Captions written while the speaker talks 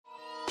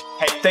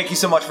Hey, thank you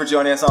so much for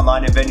joining us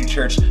online at Venue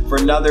Church for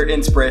another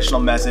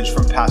inspirational message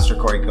from Pastor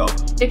Corey Cope.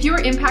 If you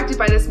were impacted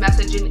by this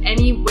message in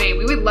any way,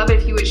 we would love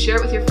it if you would share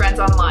it with your friends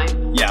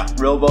online. Yeah,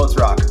 real boats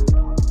rock.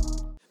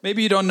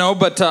 Maybe you don't know,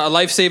 but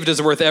life saved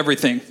is worth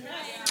everything.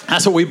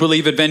 That's what we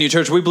believe at Venue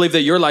Church. We believe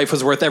that your life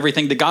is worth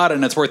everything to God,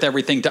 and it's worth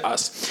everything to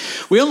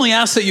us. We only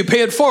ask that you pay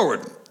it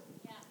forward.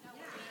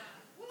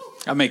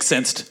 That makes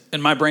sense in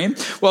my brain.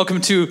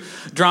 Welcome to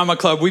Drama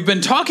Club. We've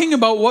been talking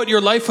about what your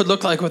life would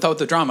look like without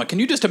the drama. Can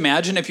you just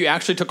imagine if you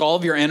actually took all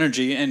of your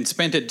energy and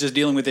spent it just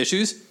dealing with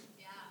issues?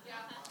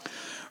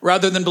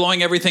 Rather than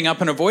blowing everything up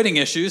and avoiding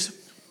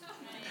issues,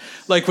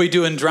 like we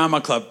do in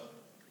Drama Club.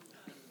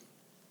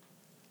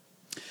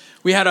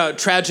 We had a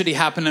tragedy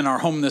happen in our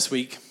home this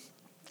week.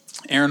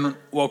 Aaron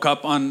woke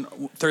up on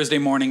Thursday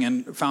morning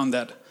and found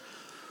that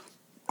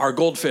our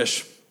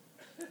goldfish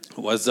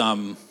was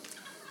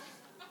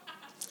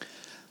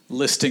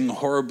listing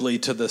horribly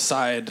to the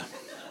side.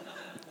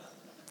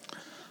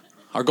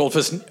 Our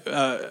goldfish,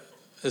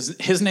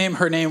 his name,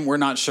 her name, we're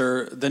not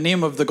sure. The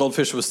name of the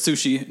goldfish was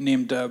Sushi,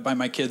 named by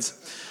my kids.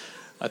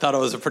 I thought it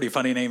was a pretty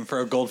funny name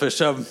for a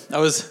goldfish. I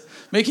was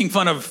making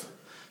fun of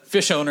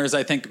fish owners,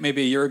 I think,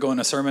 maybe a year ago in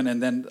a sermon,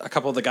 and then a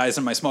couple of the guys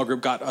in my small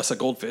group got us a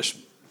goldfish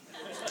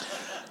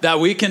that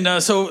week. And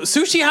so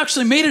Sushi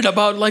actually made it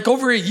about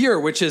over a year,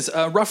 which is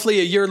roughly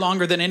a year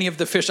longer than any of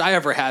the fish I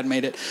ever had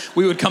made it.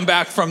 We would come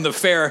back from the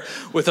fair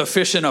with a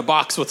fish in a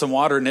box with some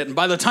water in it. And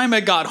by the time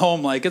I got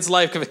home, its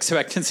life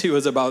expectancy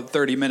was about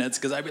 30 minutes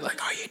because I'd be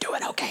like, are you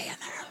doing okay in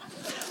there?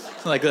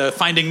 Like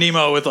Finding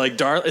Nemo with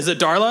Darla. Is it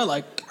Darla?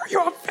 Are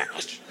you a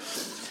fish?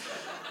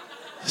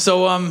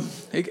 So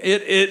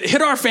it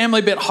hit our family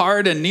a bit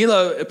hard, and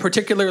Neela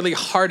particularly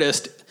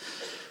hardest.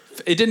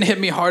 It didn't hit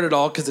me hard at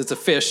all because it's a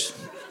fish.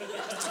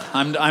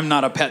 I'm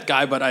not a pet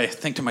guy, but I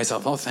think to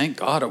myself, oh, thank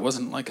God it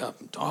wasn't like a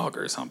dog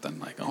or something.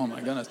 Oh,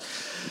 my goodness.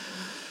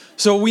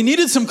 So we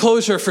needed some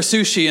closure for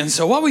Sushi, and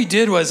so what we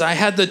did was I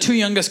had the two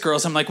youngest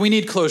girls. I'm like, we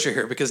need closure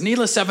here, because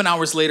Neela 7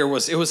 hours later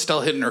it was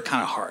still hitting her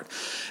kind of hard.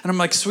 And I'm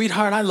like,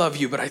 sweetheart, I love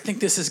you, but I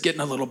think this is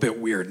getting a little bit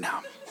weird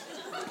now.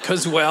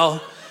 Because,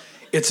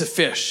 it's a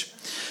fish.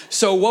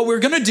 So what we're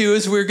going to do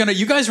is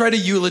you guys write a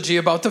eulogy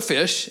about the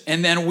fish,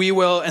 and then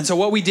and so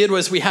what we did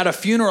was we had a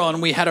funeral,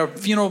 and we had a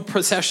funeral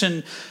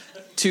procession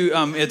to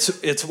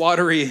its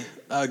watery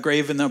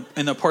grave in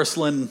the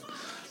porcelain.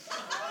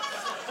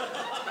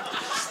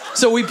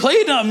 So we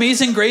played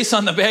Amazing Grace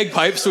on the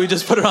bagpipes, so we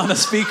just put it on the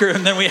speaker,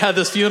 and then we had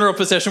this funeral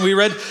procession. We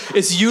read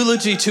its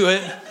eulogy to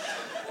it.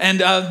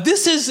 And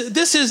this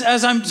is,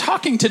 as I'm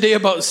talking today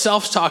about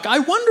self-talk, I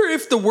wonder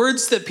if the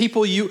words that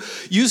people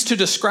use to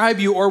describe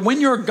you, or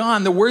when you're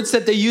gone, the words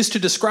that they use to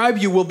describe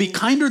you will be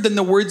kinder than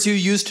the words you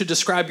use to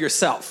describe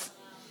yourself.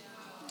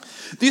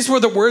 These were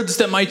the words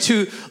that my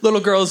two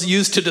little girls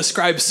used to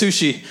describe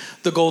Sushi,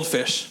 the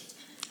goldfish.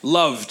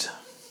 Loved.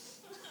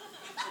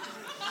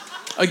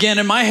 Again,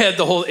 in my head,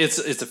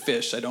 it's a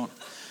fish.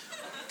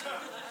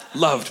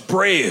 Loved.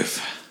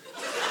 Brave.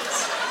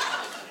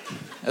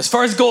 As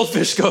far as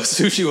goldfish go,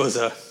 Sushi was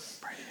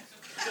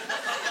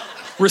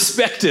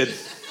respected.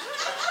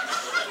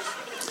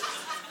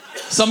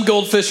 Some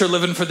goldfish are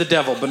living for the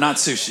devil, but not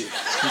Sushi.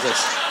 He's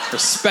a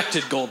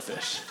respected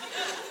goldfish.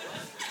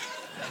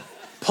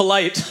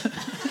 Polite.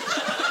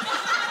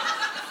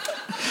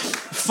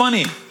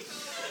 Funny.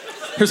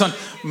 Here's one.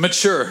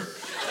 Mature.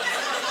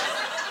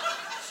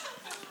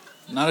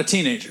 Not a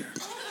teenager.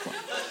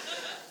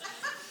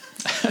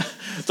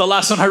 The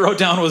last one I wrote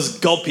down was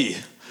gulpy.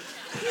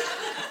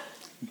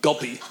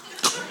 Gulpy.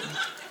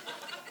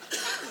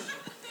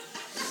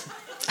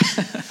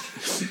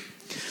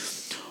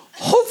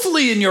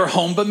 Hopefully in your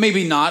home, but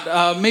maybe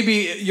not.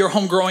 Maybe your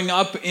home growing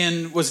up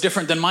was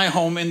different than my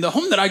home. In the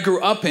home that I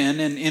grew up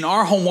in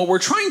our home, what we're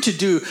trying to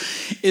do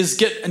is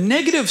get a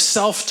negative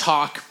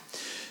self-talk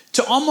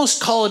to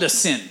almost call it a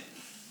sin.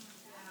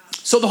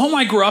 So the home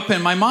I grew up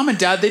in, my mom and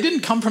dad, they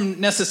didn't come from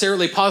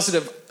necessarily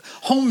positive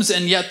homes,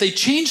 and yet they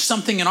changed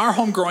something in our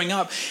home growing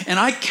up, and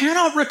I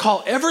cannot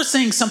recall ever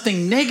saying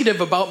something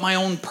negative about my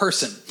own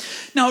person.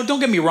 Now,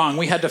 don't get me wrong,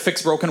 we had to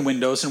fix broken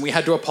windows, and we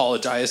had to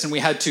apologize, and we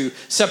had to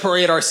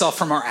separate ourselves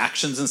from our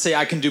actions and say,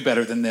 I can do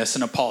better than this,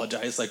 and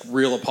apologize, like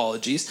real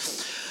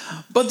apologies.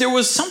 But there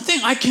was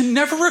something I can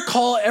never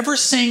recall ever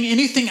saying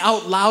anything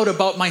out loud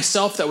about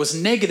myself that was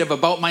negative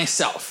about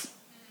myself.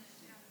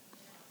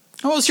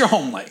 What was your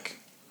home like?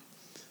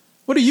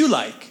 What are you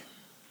like?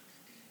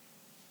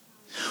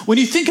 When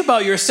you think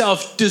about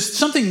yourself, does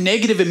something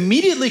negative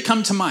immediately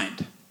come to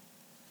mind?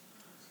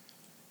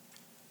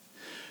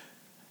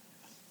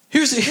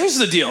 Here's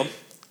the deal.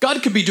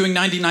 God could be doing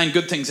 99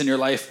 good things in your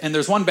life, and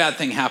there's one bad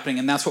thing happening,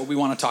 and that's what we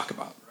want to talk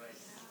about.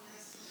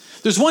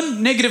 There's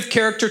one negative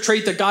character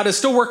trait that God is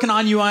still working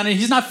on you on, and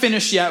he's not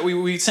finished yet.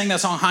 We sang that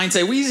song,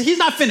 Hindsight. He's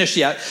not finished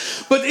yet.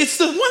 But it's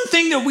the one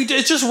thing that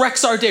it just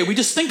wrecks our day. We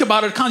just think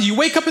about it constantly. You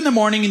wake up in the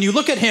morning, and you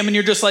look at him, and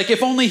you're just like,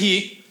 if only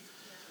he.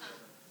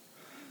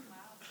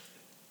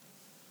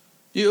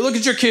 You look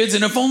at your kids,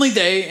 and if only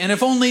they, and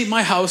if only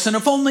my house, and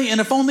if only, and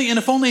if only, and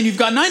if only, and you've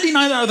got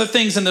 99 other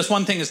things, and this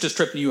one thing is just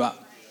tripping you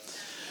up.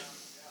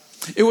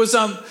 It was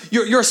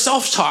your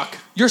self-talk.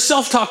 Your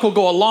self-talk will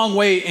go a long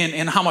way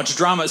in how much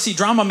drama. See,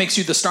 drama makes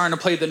you the star in a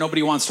play that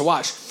nobody wants to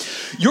watch.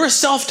 Your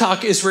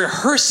self-talk is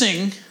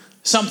rehearsing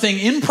something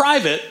in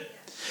private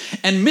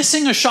and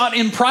missing a shot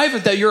in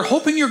private that you're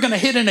hoping you're going to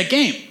hit in a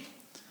game.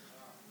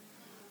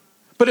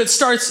 But it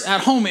starts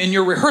at home in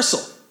your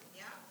rehearsal.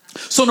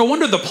 So no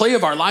wonder the play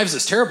of our lives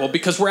is terrible,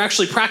 because we're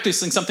actually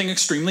practicing something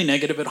extremely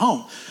negative at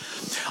home.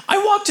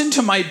 I walked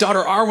into my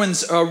daughter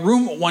Arwen's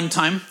room one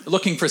time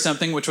looking for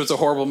something, which was a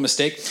horrible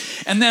mistake.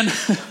 And then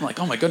I'm like,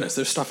 oh my goodness,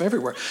 there's stuff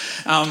everywhere.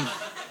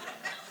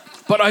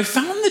 But I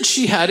found that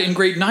she had in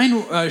grade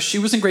 9, she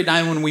was in grade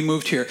 9 when we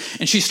moved here,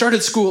 and she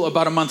started school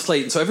about a month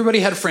late. And so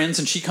everybody had friends,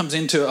 and she comes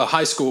into a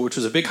high school, which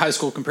was a big high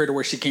school compared to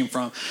where she came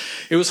from.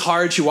 It was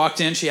hard. She walked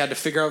in, she had to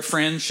figure out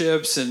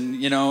friendships,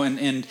 and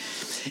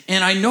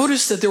I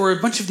noticed that there were a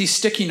bunch of these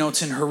sticky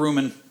notes in her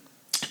room,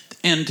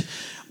 and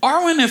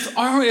Arwen,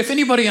 if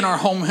anybody in our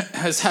home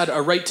has had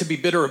a right to be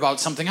bitter about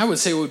something, I would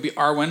say it would be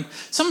Arwen.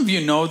 Some of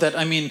you know that,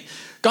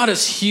 God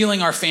is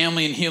healing our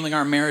family and healing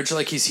our marriage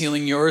like he's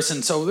healing yours.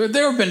 And so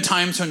there have been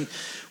times when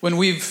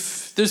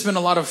there's been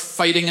a lot of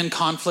fighting and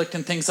conflict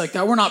and things like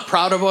that. We're not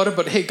proud about it,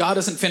 but hey, God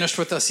isn't finished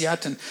with us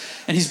yet. And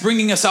he's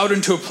bringing us out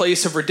into a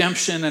place of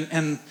redemption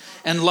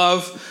and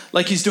love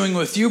like he's doing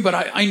with you. But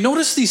I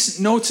noticed these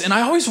notes, and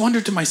I always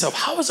wondered to myself,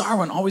 how is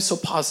Arwen always so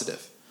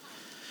positive?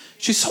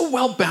 She's so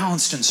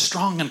well-balanced and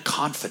strong and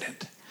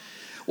confident.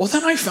 Well,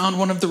 then I found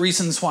one of the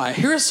reasons why.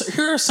 Here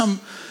are some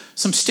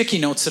sticky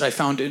notes that I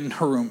found in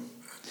her room.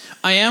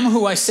 I am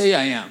who I say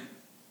I am.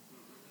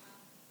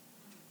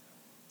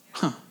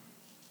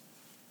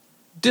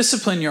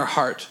 Discipline your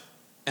heart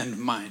and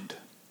mind.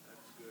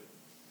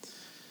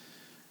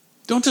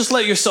 Don't just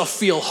let yourself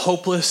feel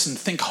hopeless and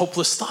think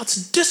hopeless thoughts.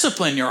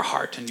 Discipline your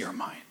heart and your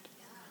mind.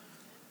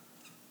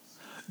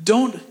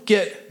 Don't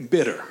get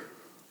bitter.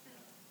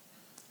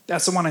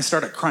 That's the one I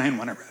started crying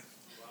when I read.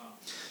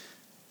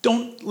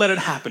 Don't let it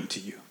happen to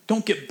you.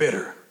 Don't get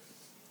bitter.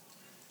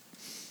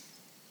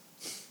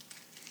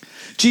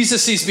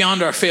 Jesus sees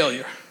beyond our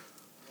failure.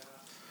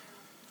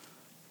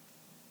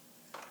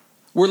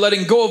 We're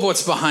letting go of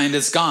what's behind.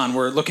 It's gone.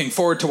 We're looking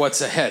forward to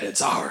what's ahead.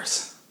 It's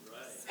ours.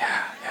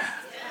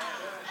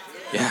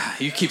 Yeah,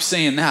 you keep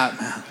saying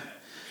that, man.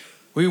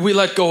 We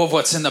let go of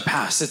what's in the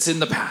past. It's in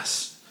the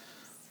past.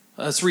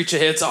 Let's reach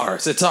ahead. It's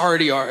ours. It's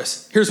already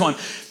ours. Here's one.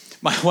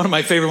 One of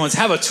my favorite ones.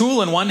 Have a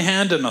tool in one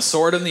hand and a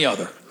sword in the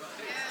other.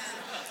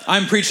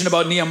 I'm preaching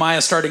about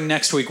Nehemiah starting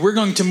next week. We're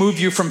going to move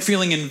you from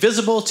feeling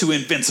invisible to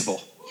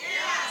invincible.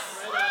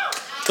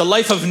 The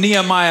life of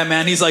Nehemiah,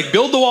 man. He's like,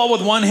 build the wall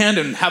with one hand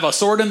and have a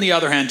sword in the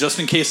other hand just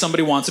in case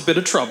somebody wants a bit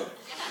of trouble.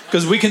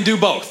 Because we can do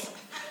both.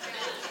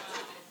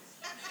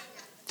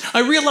 I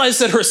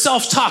realized that her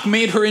self-talk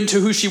made her into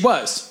who she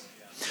was.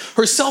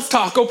 Her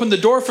self-talk opened the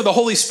door for the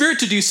Holy Spirit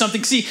to do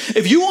something. See,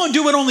 if you won't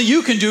do what only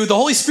you can do, the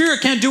Holy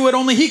Spirit can't do what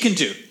only he can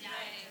do.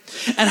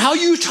 And how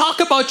you talk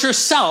about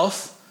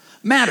yourself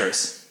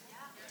matters.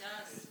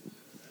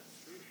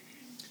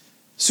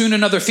 Soon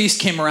another feast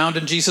came around,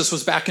 and Jesus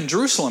was back in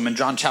Jerusalem in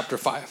John chapter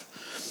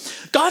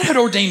 5. God had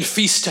ordained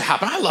feasts to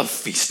happen. I love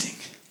feasting.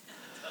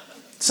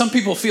 Some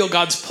people feel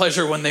God's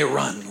pleasure when they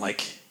run,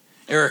 like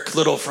Eric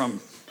Little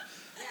from,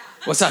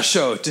 what's that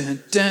show?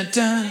 Dun, dun,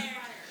 dun.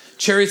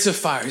 Chariots of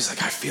Fire. He's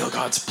like, I feel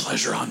God's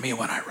pleasure on me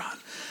when I run.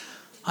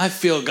 I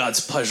feel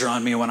God's pleasure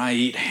on me when I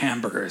eat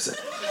hamburgers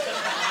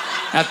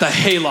at the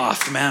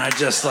hayloft, man.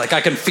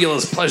 I can feel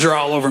his pleasure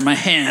all over my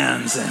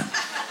hands, and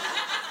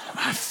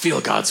I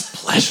feel God's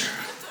pleasure.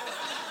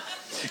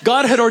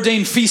 God had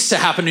ordained feasts to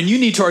happen, and you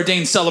need to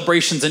ordain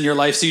celebrations in your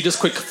life, so you just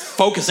quit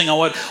focusing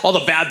on all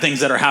the bad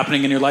things that are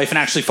happening in your life and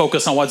actually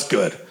focus on what's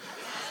good.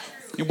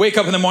 You wake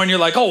up in the morning, you're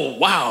like, oh,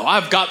 wow,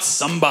 I've got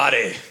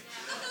somebody.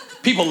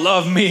 People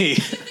love me.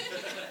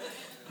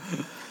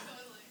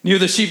 Near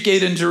the sheep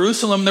gate in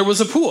Jerusalem, there was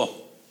a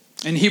pool,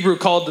 in Hebrew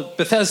called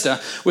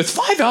Bethesda, with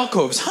 5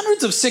 alcoves,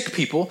 hundreds of sick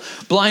people,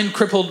 blind,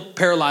 crippled,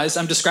 paralyzed.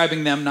 I'm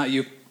describing them, not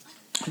you.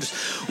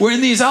 We're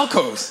in these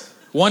alcoves.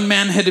 One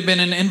man had been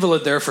an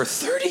invalid there for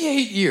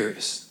 38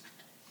 years.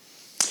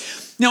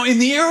 Now, in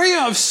the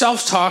area of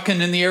self-talk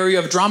and in the area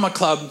of drama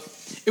club,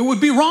 it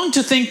would be wrong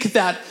to think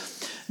that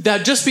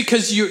just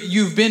because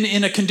you've been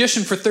in a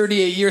condition for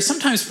 38 years,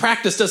 sometimes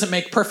practice doesn't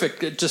make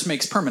perfect, it just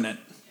makes permanent.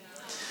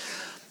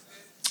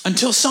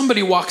 Until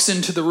somebody walks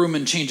into the room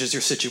and changes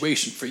your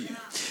situation for you,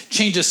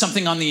 changes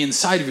something on the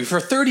inside of you. For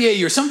 38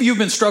 years, some of you have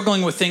been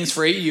struggling with things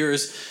for 8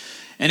 years,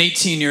 and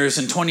 18 years,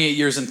 and 28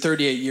 years, and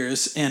 38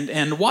 years.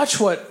 And watch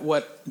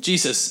what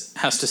Jesus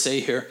has to say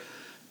here.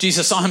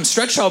 Jesus saw him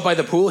stretched out by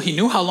the pool. He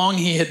knew how long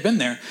he had been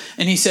there.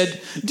 And he said,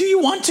 do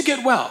you want to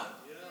get well?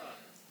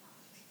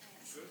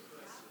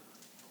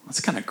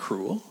 That's kind of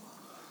cruel.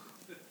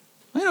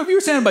 You know, if you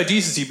were standing by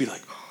Jesus, you'd be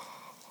like,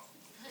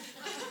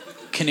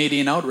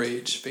 Canadian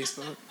outrage,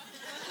 Facebook.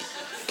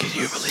 Can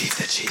you believe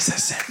that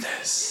Jesus said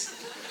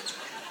this?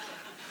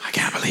 I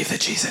can't believe that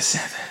Jesus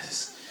said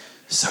this.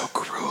 So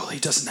cruel. He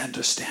doesn't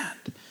understand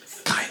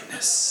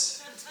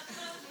kindness.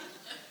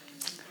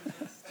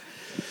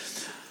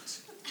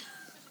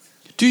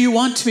 Do you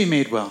want to be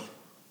made well?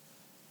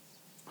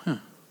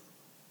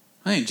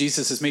 I think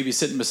Jesus is maybe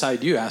sitting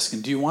beside you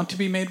asking, do you want to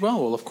be made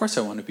well? Well, of course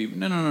I want to be.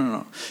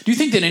 No. Do you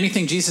think that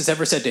anything Jesus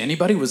ever said to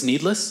anybody was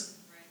needless?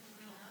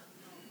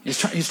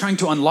 He's trying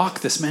to unlock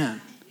this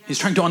man. He's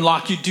trying to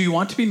unlock you. Do you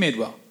want to be made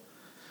well?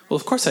 Well,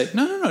 of course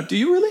No. Do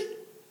you really?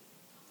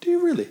 Do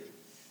you really?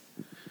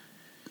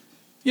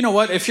 You know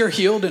what? If you're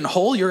healed and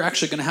whole, you're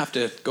actually going to have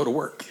to go to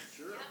work.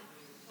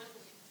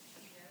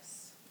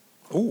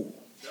 Oh.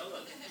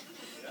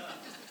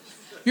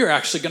 You're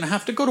actually going to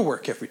have to go to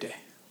work every day.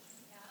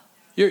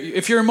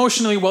 If you're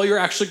emotionally well, you're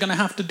actually going to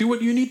have to do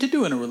what you need to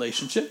do in a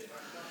relationship.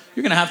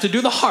 You're going to have to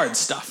do the hard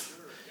stuff.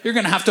 You're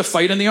going to have to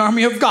fight in the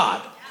army of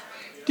God.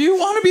 Do you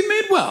want to be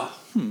made well?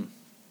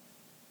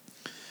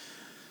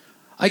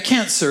 I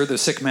can't, sir, the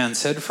sick man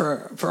said,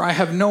 for I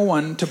have no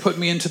one to put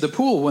me into the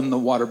pool when the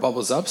water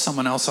bubbles up.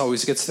 Someone else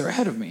always gets there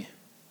ahead of me.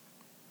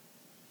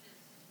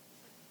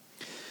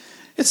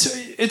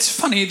 It's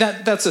funny,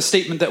 that's a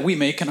statement that we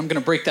make, and I'm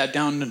going to break that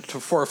down into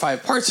 4 or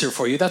 5 parts here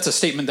for you. That's a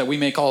statement that we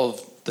make all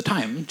the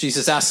time.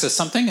 Jesus asks us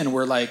something, and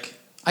we're like,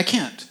 I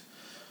can't.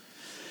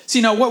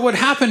 See, now what would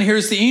happen here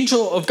is the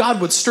angel of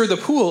God would stir the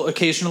pool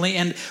occasionally,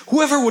 and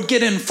whoever would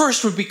get in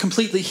first would be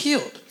completely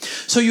healed.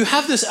 So you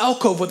have this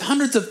alcove with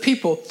hundreds of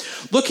people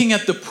looking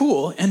at the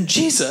pool, and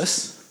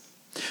Jesus,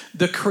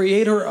 the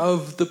creator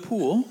of the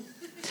pool,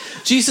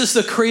 Jesus,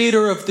 the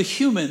creator of the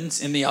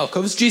humans in the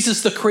alcoves,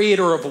 Jesus, the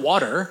creator of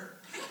water,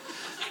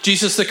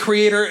 Jesus, the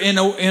creator, in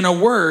a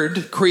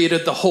word,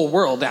 created the whole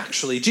world,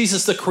 actually.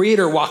 Jesus, the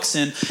creator, walks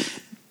in,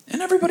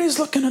 and everybody's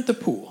looking at the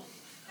pool.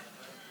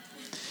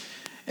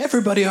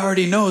 Everybody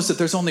already knows that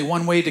there's only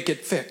one way to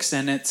get fixed,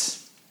 and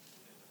it's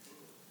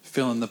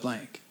fill in the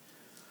blank.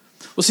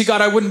 Well, see, God,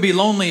 I wouldn't be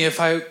lonely if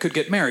I could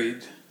get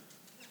married.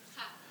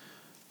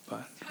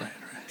 But, right.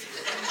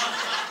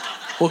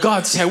 Well,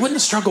 God, see, I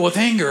wouldn't struggle with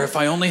anger if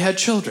I only had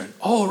children.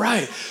 Oh,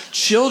 right.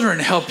 Children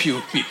help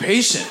you be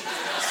patient.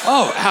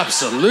 Oh,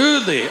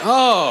 absolutely.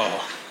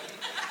 Oh.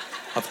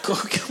 Of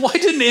course. Why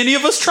didn't any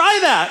of us try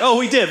that? Oh,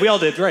 we did. We all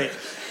did. Right.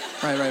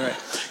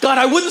 God,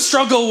 I wouldn't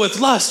struggle with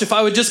lust if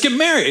I would just get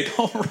married.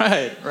 Oh,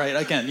 right.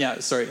 Again, yeah,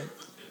 sorry.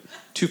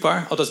 Too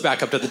far? I'll just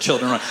back up to the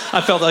children one.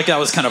 I felt like that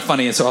was kind of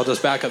funny, and so I'll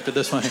just back up to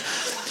this one.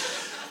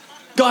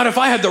 God, if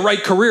I had the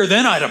right career,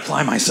 then I'd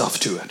apply myself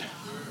to it.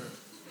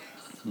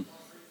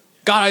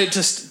 God,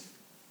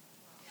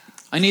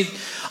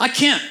 I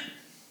can't.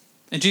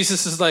 And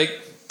Jesus is like,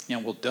 yeah,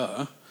 well,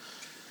 duh.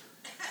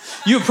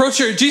 You approach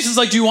her, Jesus is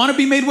like, do you want to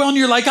be made well? And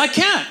you're like, I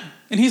can't.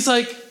 And he's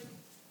like,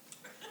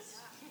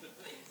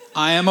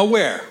 I am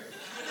aware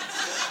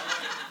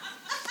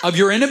of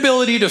your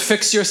inability to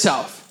fix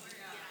yourself.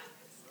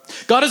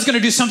 God is going to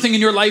do something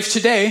in your life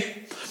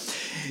today.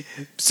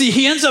 See,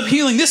 he ends up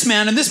healing this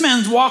man, and this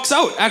man walks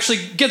out, actually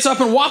gets up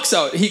and walks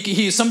out.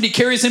 Somebody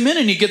carries him in,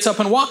 and he gets up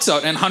and walks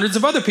out, and hundreds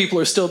of other people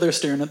are still there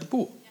staring at the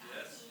pool.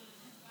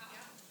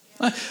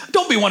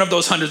 Don't be one of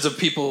those hundreds of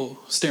people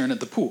staring at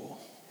the pool.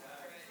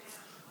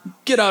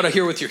 Get out of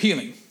here with your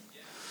healing.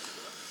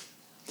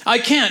 I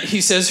can't,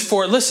 he says,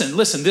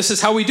 listen, this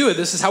is how we do it.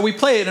 This is how we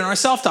play it in our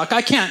self-talk.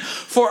 I can't,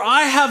 for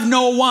I have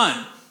no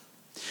one.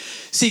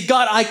 See,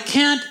 God, I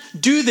can't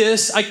do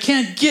this. I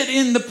can't get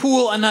in the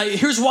pool. And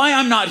here's why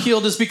I'm not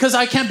healed is because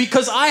I can't,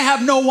 because I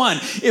have no one.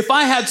 If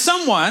I had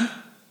someone,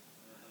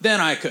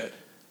 then I could.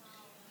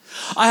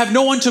 I have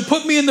no one to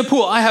put me in the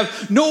pool. I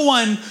have no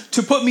one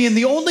to put me in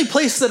the only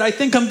place that I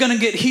think I'm going to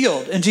get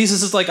healed. And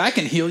Jesus is like, I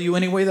can heal you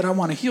any way that I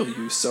want to heal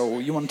you. So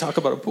you want to talk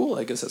about a pool?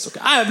 I guess that's okay.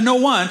 I have no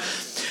one.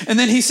 And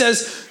then he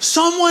says,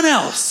 someone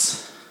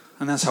else.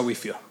 And that's how we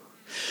feel.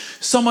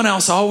 Someone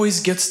else always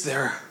gets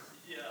there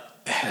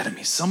ahead of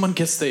me. Someone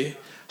gets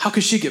how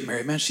could she get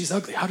married? Man, she's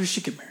ugly. How does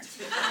she get married?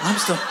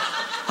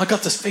 I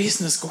got this face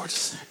and this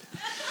gorgeous neck.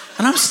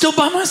 And I'm still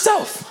by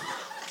myself.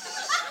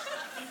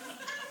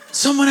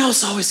 Someone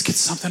else always gets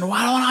something.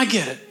 Why don't I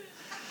get it?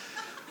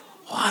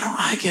 Why don't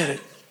I get it?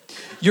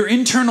 Your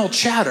internal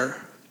chatter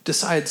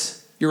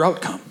decides your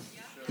outcome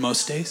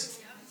most days.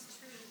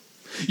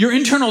 Your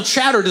internal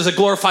chatter, does it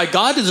glorify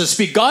God? Does it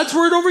speak God's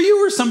word over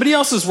you or somebody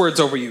else's words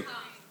over you?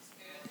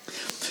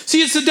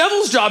 See, it's the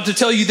devil's job to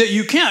tell you that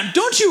you can't.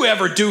 Don't you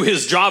ever do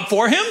his job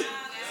for him.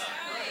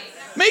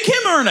 Make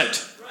him earn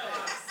it.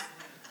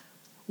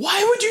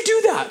 Why would you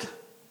do that?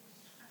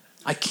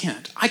 I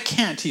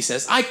can't, he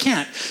says. I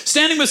can't.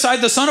 Standing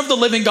beside the Son of the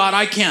living God,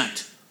 I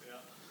can't.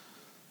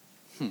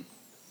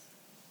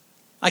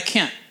 I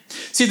can't.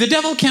 See, the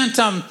devil can't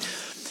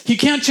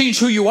change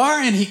who you are,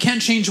 and he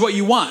can't change what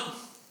you want.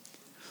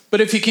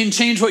 But if he can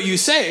change what you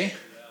say,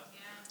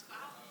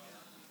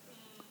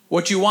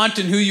 what you want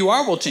and who you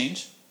are will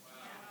change.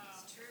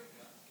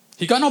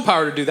 He got no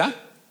power to do that.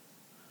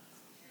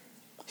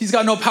 He's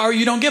got no power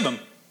you don't give him.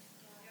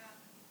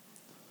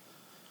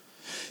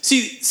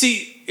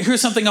 See,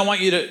 here's something I want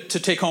you to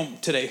take home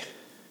today.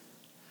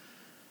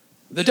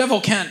 The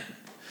devil can't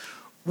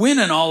win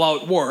an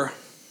all-out war,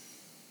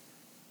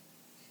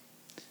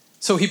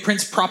 so he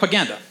prints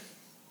propaganda.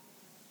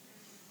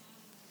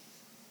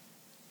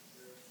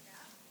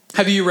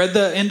 Have you read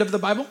the end of the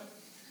Bible?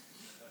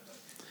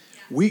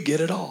 We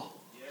get it all.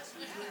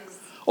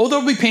 Oh,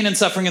 there'll be pain and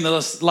suffering in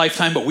this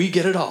lifetime, but we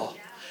get it all.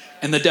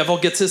 And the devil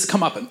gets his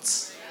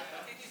comeuppance.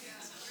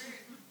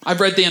 I've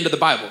read the end of the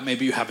Bible.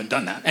 Maybe you haven't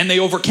done that. And they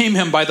overcame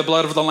him by the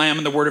blood of the Lamb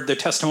and the word of their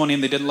testimony,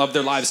 and they didn't love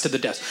their lives to the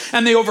death.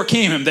 And they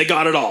overcame him. They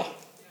got it all.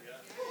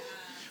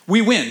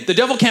 We win. The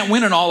devil can't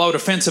win an all-out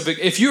offensive.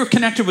 If you're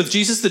connected with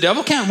Jesus, the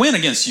devil can't win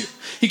against you.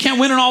 He can't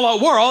win an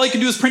all-out war. All he can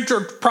do is print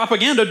your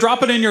propaganda,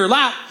 drop it in your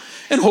lap,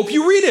 and hope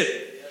you read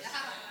it.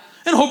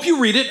 And hope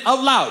you read it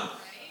out loud.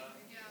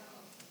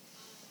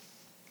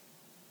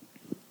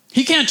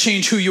 He can't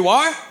change who you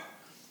are.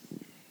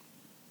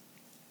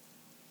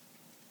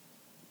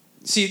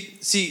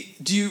 See,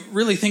 do you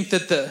really think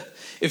that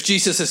if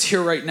Jesus is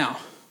here right now,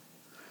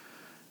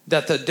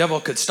 that the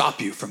devil could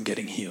stop you from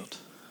getting healed?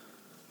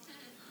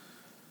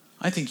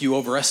 I think you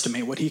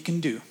overestimate what he can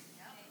do.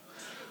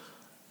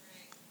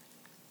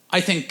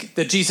 I think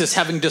that Jesus,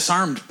 having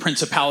disarmed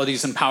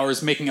principalities and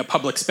powers, making a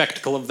public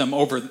spectacle of them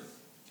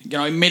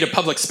he made a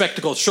public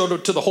spectacle, showed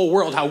it to the whole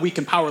world how weak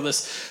and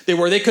powerless they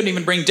were. They couldn't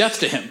even bring death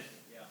to him.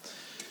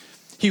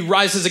 He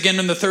rises again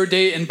on the third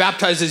day and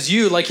baptizes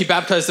you like he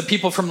baptized the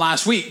people from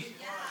last week.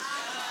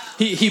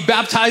 He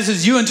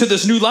baptizes you into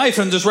this new life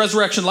and this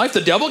resurrection life.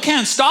 The devil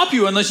can't stop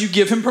you unless you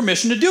give him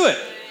permission to do it.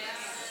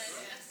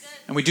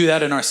 And we do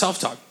that in our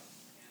self-talk.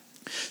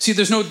 See,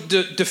 there's no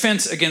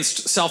defense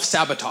against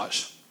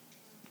self-sabotage.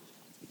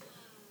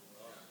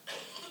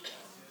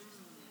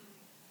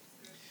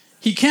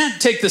 He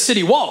can't take the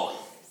city wall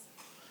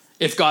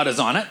if God is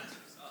on it.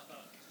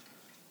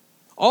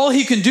 All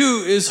he can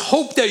do is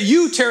hope that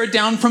you tear it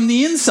down from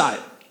the inside.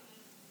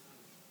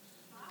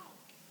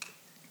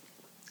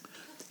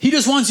 He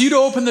just wants you to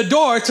open the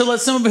door to let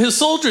some of his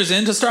soldiers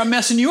in to start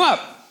messing you up.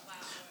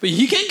 But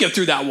he can't get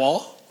through that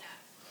wall.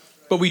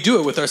 But we do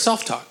it with our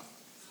self-talk.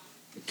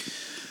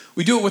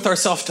 We do it with our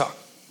self-talk.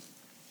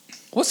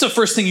 What's the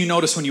first thing you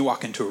notice when you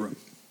walk into a room?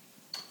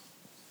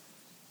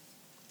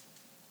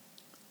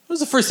 What was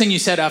the first thing you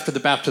said after the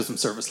baptism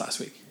service last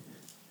week?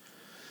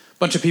 A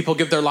bunch of people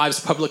give their lives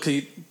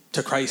publicly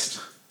to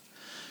Christ.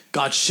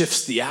 God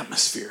shifts the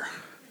atmosphere.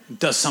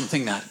 Does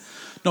something that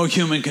no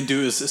human can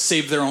do, is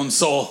save their own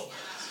soul.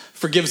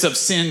 Forgives of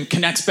sin,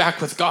 connects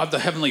back with God, the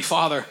Heavenly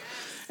Father.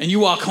 And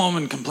you walk home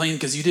and complain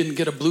because you didn't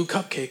get a blue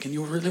cupcake and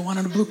you really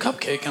wanted a blue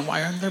cupcake. And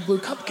why aren't there blue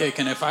cupcake?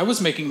 And if I was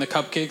making the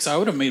cupcakes, I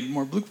would have made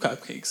more blue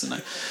cupcakes. And I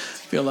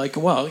feel like,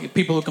 well,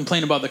 people who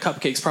complain about the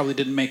cupcakes probably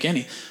didn't make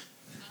any.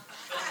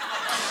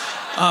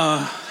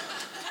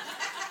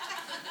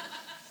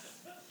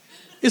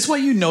 Is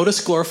what you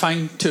notice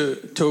glorifying to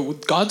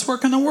God's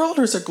work in the world,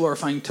 or is it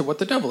glorifying to what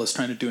the devil is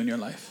trying to do in your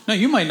life? Now,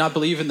 you might not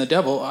believe in the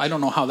devil. I don't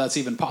know how that's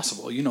even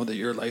possible. You know that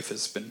your life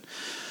has been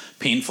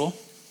painful.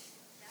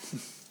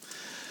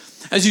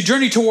 As you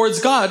journey towards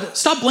God,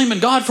 stop blaming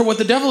God for what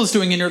the devil is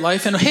doing in your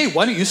life. And hey,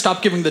 why don't you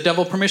stop giving the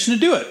devil permission to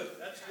do it?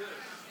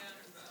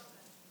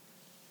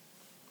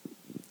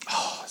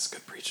 Oh, that's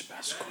good preaching,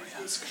 Pastor Corey.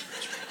 That's good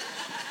preaching.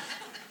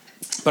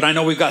 But I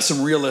know we've got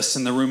some realists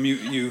in the room.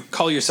 You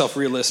call yourself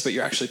realists, but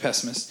you're actually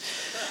pessimists.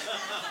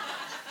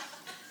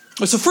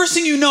 It's the first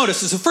thing you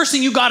notice. It's the first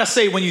thing you got to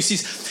say when you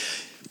see,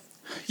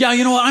 yeah,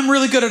 you know what? I'm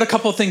really good at a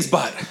couple of things,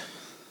 but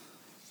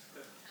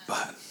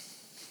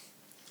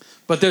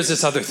there's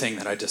this other thing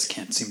that I just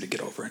can't seem to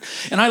get over.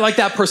 And I like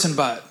that person,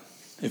 but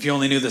if you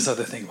only knew this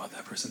other thing about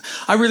that person.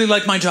 I really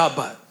like my job,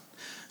 but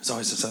there's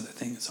always this other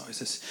thing. It's always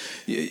this.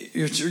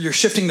 You're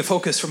shifting the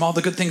focus from all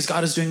the good things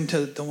God is doing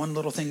to the one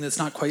little thing that's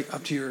not quite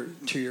up to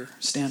your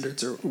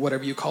standards or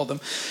whatever you call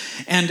them.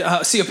 And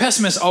see, a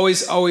pessimist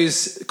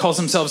always calls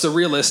themselves a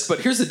realist.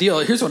 But here's the deal.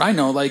 Here's what I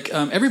know. Like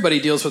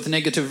everybody deals with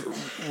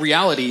negative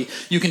reality.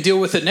 You can deal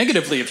with it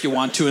negatively if you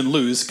want to and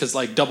lose, because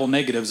like double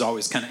negatives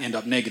always kind of end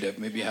up negative.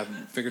 Maybe you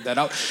haven't figured that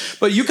out.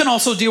 But you can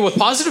also deal with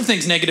positive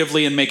things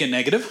negatively and make it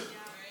negative.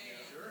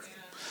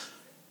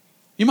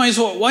 You might as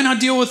well, why not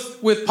deal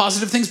with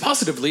positive things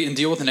positively and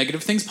deal with the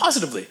negative things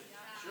positively?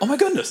 Oh my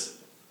goodness.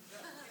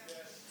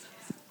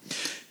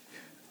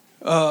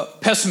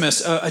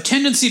 Pessimist, a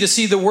tendency to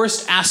see the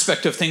worst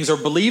aspect of things or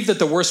believe that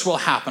the worst will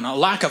happen, a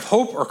lack of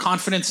hope or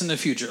confidence in the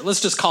future. Let's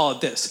just call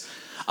it this,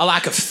 a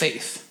lack of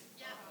faith.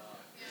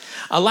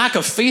 A lack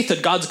of faith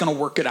that God's going to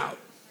work it out.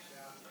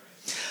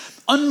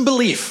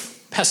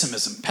 Unbelief,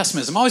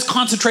 pessimism, always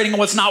concentrating on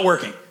what's not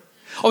working,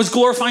 always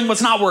glorifying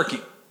what's not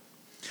working.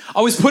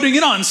 Always putting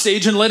it on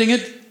stage and letting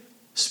it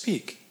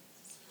speak.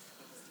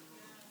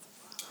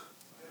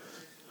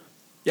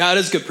 Yeah, it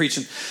is good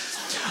preaching.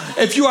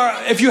 If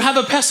you have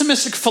a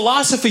pessimistic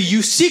philosophy,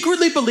 you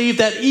secretly believe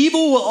that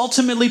evil will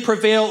ultimately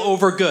prevail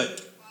over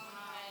good.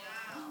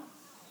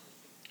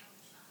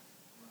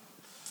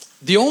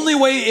 The only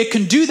way it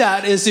can do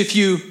that is if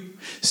you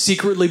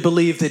secretly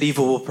believe that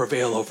evil will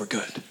prevail over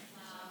good.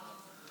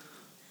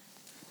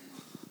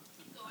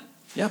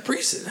 Yeah,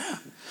 preach it. Yeah.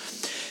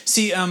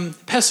 See,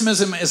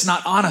 pessimism is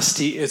not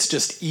honesty, it's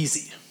just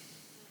easy.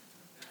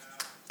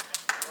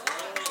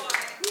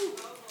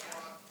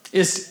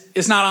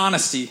 It's not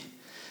honesty.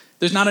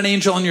 There's not an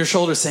angel on your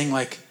shoulder saying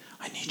like,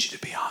 I need you to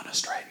be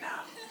honest right now.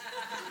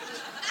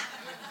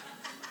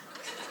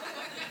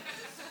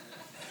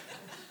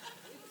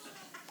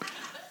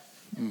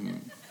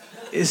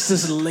 It's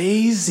this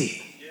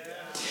lazy.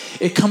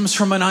 It comes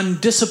from an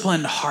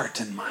undisciplined heart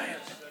and mind.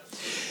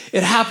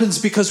 It happens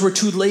because we're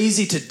too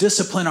lazy to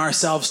discipline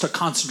ourselves to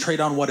concentrate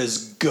on what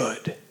is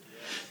good,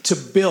 to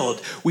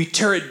build. We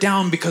tear it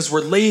down because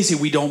we're lazy.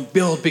 We don't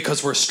build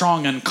because we're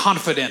strong and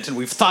confident, and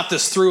we've thought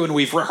this through and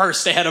we've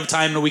rehearsed ahead of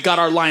time and we got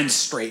our lines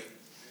straight.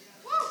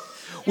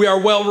 We are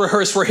well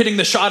rehearsed. We're hitting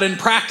the shot in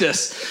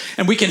practice,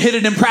 and we can hit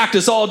it in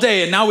practice all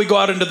day. And now we go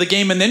out into the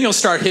game, and then you'll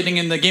start hitting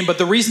in the game. But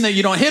the reason that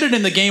you don't hit it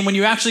in the game when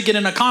you actually get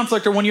in a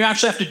conflict or when you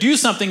actually have to do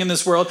something in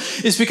this world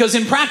is because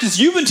in practice,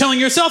 you've been telling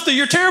yourself that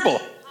you're terrible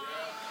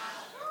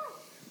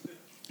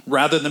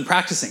rather than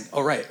practicing.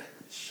 Oh, right.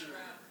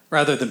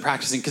 Rather than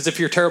practicing. Because if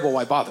you're terrible,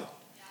 why bother?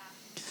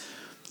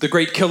 The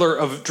great killer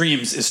of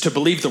dreams is to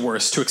believe the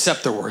worst, to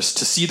accept the worst,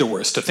 to see the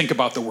worst, to think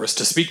about the worst,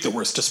 to speak the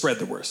worst, to spread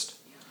the worst.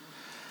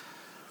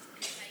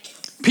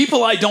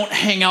 People I don't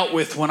hang out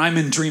with when I'm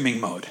in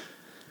dreaming mode.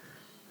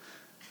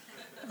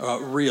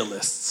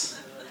 Realists.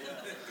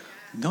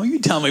 No, you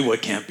tell me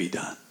what can't be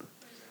done.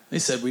 They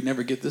said we'd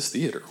never get this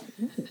theater.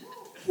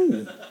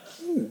 Ooh.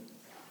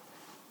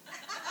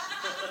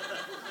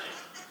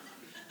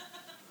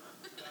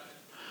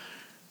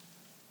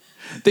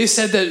 They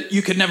said that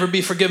you could never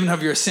be forgiven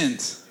of your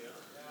sins.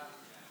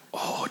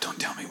 Oh, don't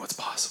tell me what's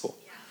possible.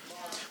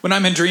 When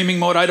I'm in dreaming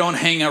mode, I don't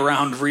hang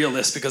around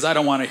realists because I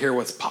don't want to hear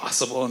what's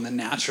possible in the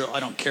natural.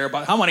 I don't care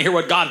about it. I want to hear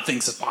what God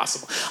thinks is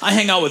possible. I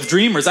hang out with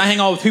dreamers. I hang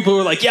out with people who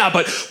are like, yeah,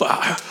 but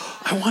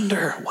I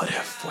wonder, what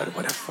if. I'll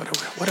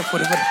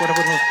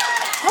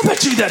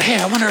bet you that,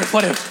 hey, I wonder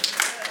what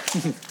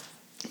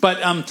if.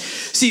 But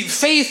see,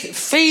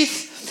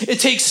 faith, it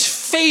takes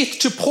faith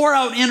to pour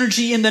out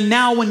energy in the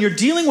now when you're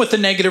dealing with the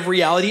negative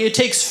reality. It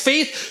takes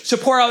faith to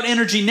pour out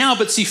energy now,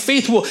 but see,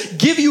 faith will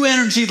give you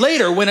energy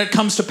later when it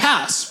comes to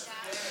pass.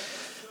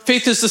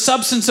 Faith is the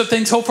substance of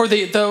things hoped for,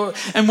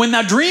 and when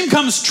that dream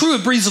comes true,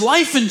 it breathes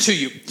life into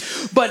you.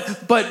 But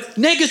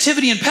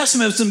negativity and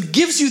pessimism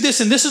gives you this,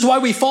 and this is why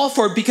we fall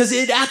for it, because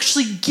it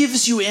actually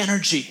gives you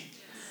energy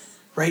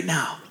right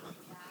now.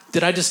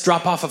 Did I just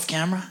drop off of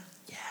camera?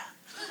 Yeah.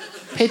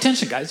 Pay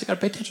attention, guys. You got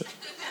to pay attention.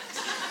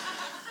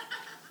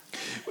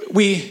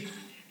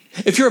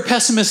 If you're a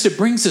pessimist, it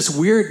brings this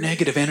weird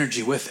negative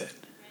energy with it.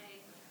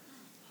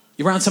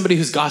 You're around somebody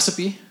who's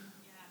gossipy?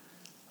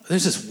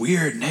 There's this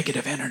weird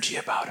negative energy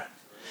about it.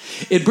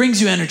 It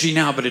brings you energy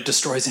now, but it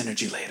destroys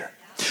energy later.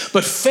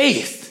 But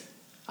faith,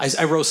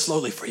 I rose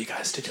slowly for you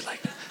guys. Did you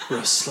like that?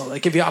 Rose slowly. I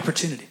give you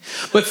opportunity.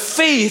 But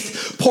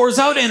faith pours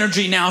out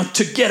energy now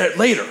to get it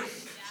later.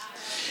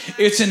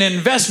 It's an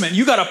investment.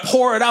 You got to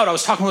pour it out. I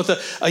was talking with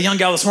a young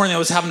gal this morning that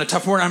was having a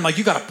tough morning. I'm like,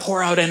 you got to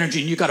pour out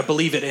energy and you got to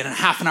believe it. In a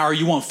half an hour,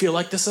 you won't feel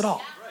like this at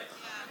all.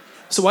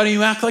 So why don't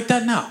you act like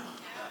that now?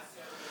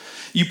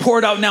 You pour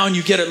it out now and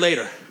you get it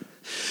later.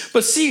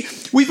 But see,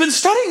 we've been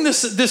studying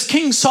this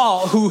King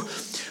Saul who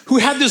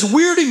had this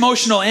weird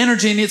emotional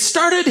energy, and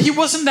he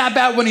wasn't that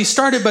bad when he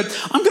started, but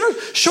I'm going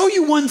to show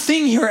you one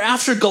thing here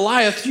after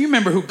Goliath. You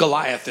remember who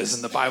Goliath is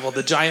in the Bible,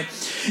 the giant?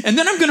 And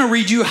then I'm going to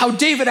read you how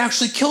David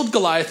actually killed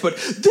Goliath, but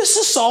this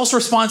is Saul's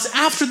response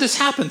after this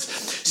happens.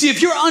 See,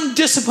 if you're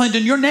undisciplined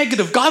and you're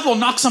negative, God will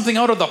knock something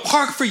out of the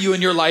park for you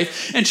in your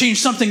life and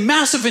change something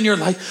massive in your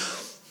life.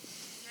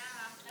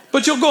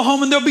 But you'll go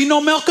home and there'll be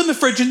no milk in the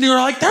fridge. And you're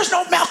like, there's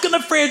no milk in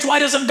the fridge. Why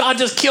doesn't God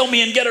just kill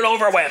me and get it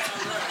over with?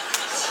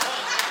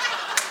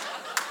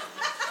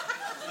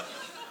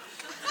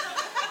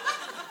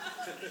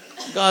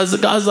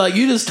 God's like,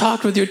 you just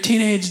talked with your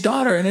teenage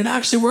daughter and it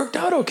actually worked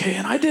out okay.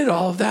 And I did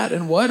all of that.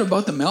 And what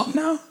about the milk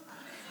now?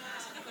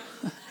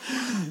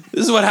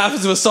 This is what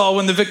happens with Saul.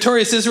 When the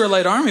victorious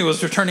Israelite army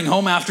was returning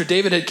home after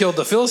David had killed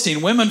the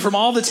Philistine, women from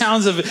all the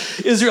towns of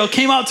Israel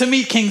came out to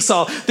meet King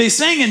Saul. They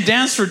sang and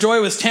danced for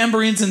joy with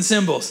tambourines and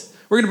cymbals.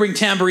 We're going to bring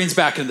tambourines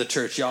back into the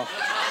church, y'all.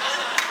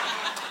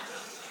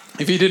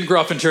 If you didn't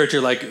grow up in church,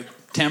 you're like,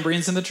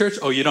 tambourines in the church?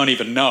 Oh, you don't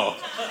even know.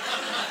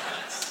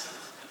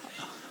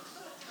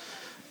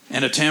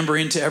 And a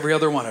tambourine to every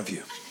other one of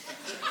you.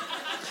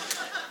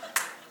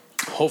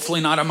 Hopefully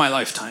not in my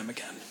lifetime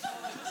again.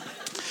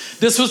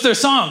 This was their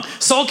song.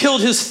 Saul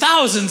killed his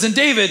thousands and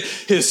David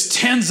his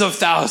tens of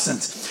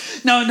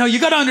thousands. Now you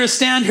got to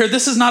understand here,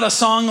 this is not a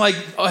song like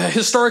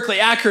historically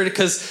accurate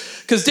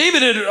because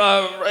David had,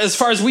 as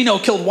far as we know,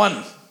 killed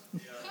one.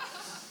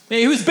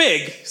 He was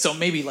big, so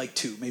maybe like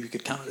two. Maybe you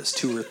could count it as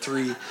 2 or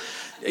 3.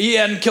 He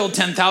hadn't killed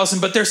 10,000,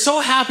 but they're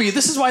so happy.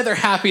 This is why they're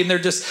happy, and they're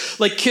just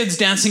like kids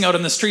dancing out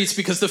in the streets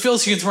because the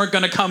Philistines weren't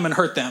going to come and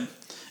hurt them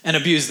and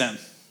abuse them.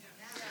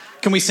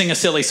 Can we sing a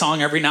silly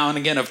song every now and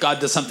again if God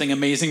does something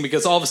amazing?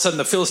 Because all of a sudden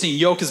the Philistine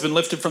yoke has been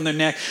lifted from their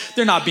neck.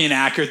 They're not being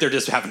accurate. They're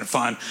just having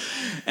fun.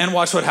 And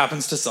watch what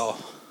happens to Saul.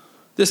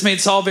 This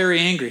made Saul very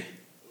angry.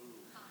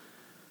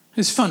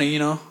 It's funny,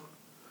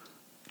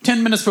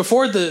 10 minutes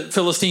before the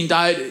Philistine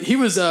died, he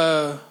was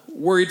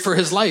worried for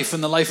his life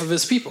and the life of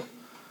his people.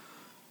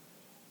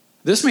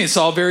 This made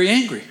Saul very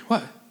angry.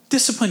 What?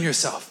 Discipline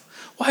yourself.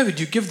 Why would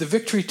you give the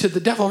victory to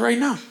the devil right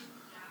now?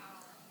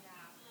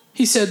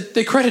 He said,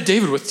 they credit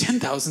David with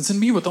 10,000s and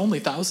me with only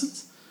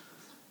thousands.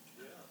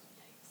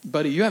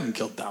 Buddy, you haven't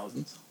killed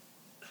thousands.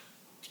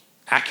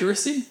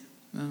 Accuracy?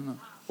 I don't know.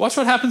 Watch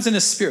what happens in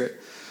his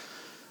spirit.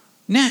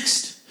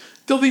 Next,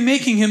 they'll be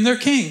making him their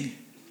king.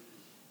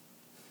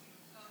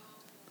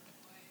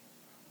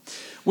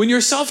 When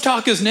your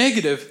self-talk is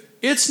negative,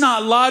 it's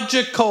not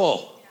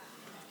logical.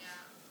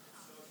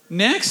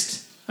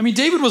 Next,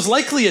 David was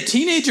likely a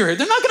teenager.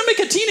 They're not going to make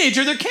a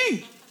teenager their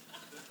king.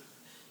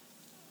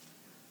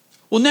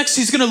 Well, next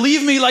he's going to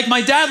leave me like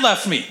my dad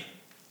left me.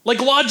 Like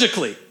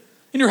logically.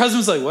 And your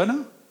husband's like, what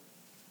now?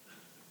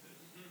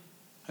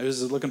 I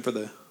was looking for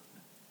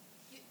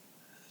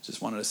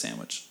just wanted a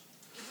sandwich.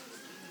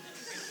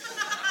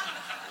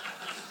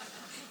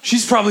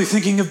 She's probably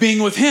thinking of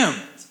being with him,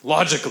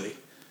 logically.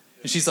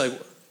 And she's like,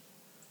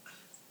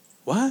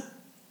 what?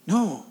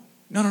 No.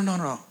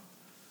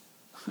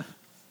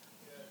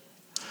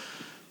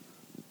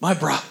 My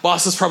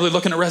boss is probably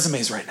looking at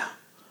resumes right now.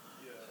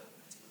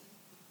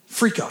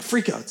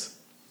 Freakouts.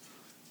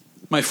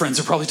 My friends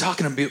are probably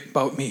talking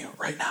about me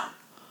right now.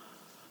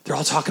 They're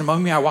all talking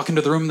about me. I walk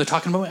into the room and they're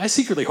talking about me. I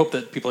secretly hope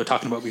that people are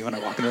talking about me when I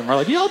walk into the room. They're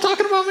like, y'all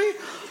talking about me?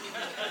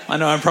 I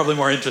know I'm probably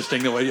more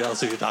interesting than what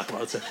else you talk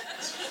about. So.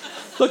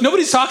 Look,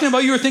 nobody's talking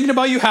about you or thinking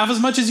about you half as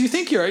much as you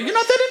think you are. You're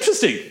not that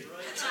interesting.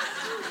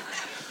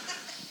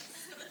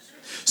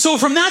 So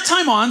from that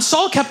time on,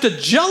 Saul kept a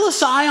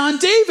jealous eye on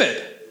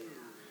David.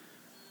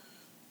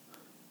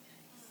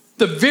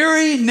 The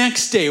very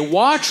next day,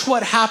 watch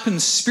what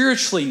happens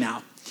spiritually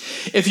now.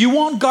 If you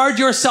won't guard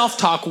your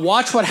self-talk,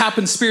 watch what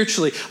happens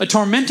spiritually. A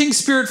tormenting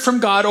spirit from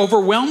God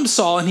overwhelmed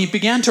Saul, and he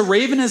began to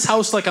rave in his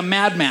house like a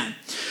madman.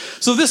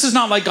 So this is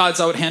not like God's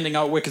out handing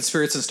out wicked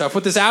spirits and stuff.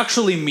 What this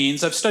actually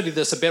means, I've studied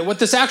this a bit, what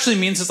this actually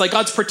means is like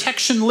God's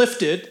protection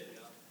lifted,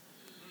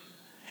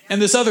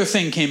 and this other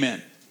thing came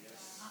in.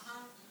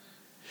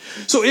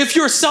 So if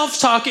your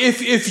self-talk,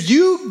 if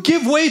you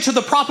give way to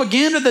the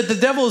propaganda that the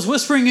devil is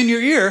whispering in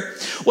your ear,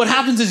 what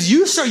happens is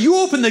you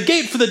open the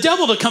gate for the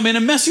devil to come in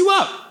and mess you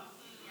up.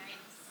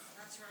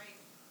 That's right.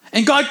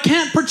 And God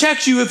can't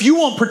protect you if you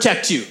won't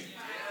protect you.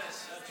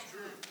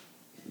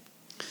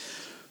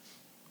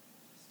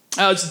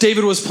 As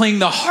David was playing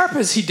the harp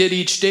as he did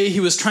each day, he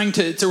was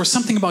there was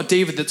something about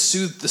David that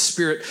soothed the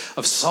spirit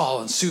of Saul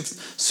and soothed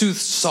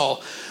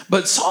Saul.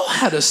 But Saul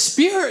had a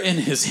spear in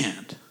his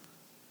hand.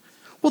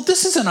 Well,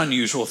 this is an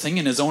unusual thing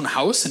in his own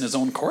house, in his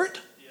own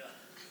court.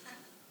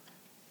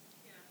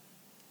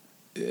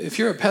 If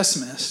you're a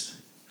pessimist,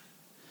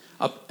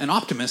 an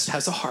optimist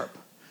has a harp,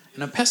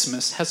 and a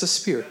pessimist has a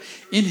spear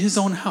in his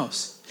own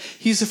house.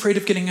 He's afraid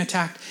of getting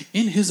attacked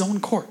in his own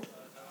court.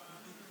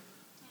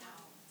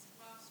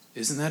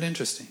 Isn't that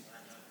interesting?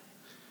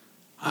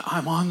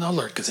 I'm on the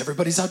alert because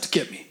everybody's out to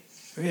get me.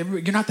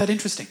 You're not that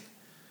interesting.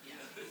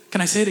 Can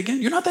I say it again?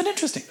 You're not that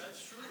interesting.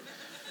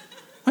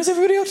 Why is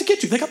everybody out to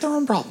get you? They got their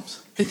own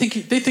problems. They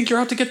think you're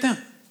out to get them.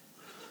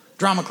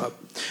 Drama club.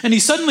 And he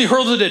suddenly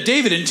hurled it at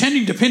David,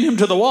 intending to pin him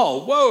to the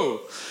wall.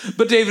 Whoa.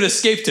 But David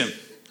escaped him.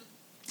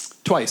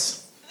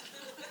 Twice.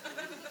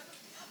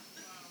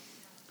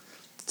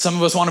 Some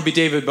of us want to be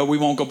David, but we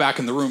won't go back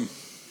in the room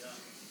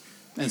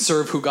and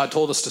serve who God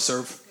told us to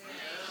serve.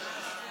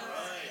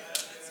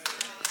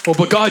 Well,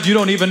 but God, you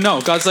don't even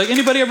know. God's like,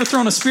 anybody ever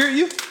thrown a spear at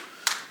you?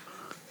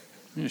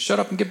 Shut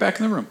up and get back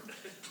in the room.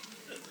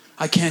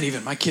 I can't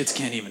even. My kids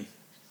can't even.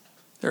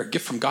 They're a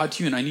gift from God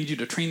to you, and I need you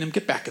to train them.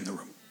 Get back in the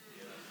room.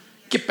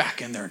 Get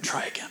back in there and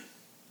try again.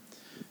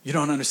 You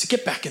don't understand.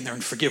 Get back in there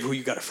and forgive who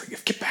you got to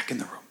forgive. Get back in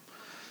the room.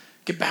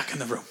 Get back in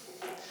the room.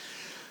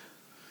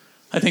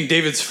 I think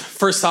David's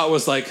first thought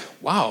was like,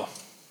 wow.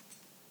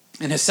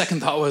 And his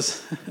second thought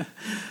was,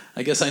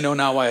 I guess I know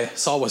now why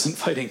Saul wasn't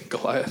fighting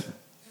Goliath.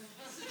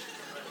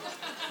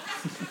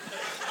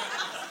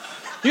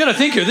 You got to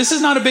think here. This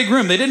is not a big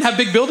room. They didn't have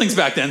big buildings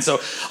back then. So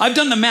I've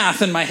done the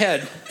math in my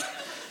head.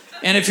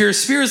 And if your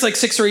spear is like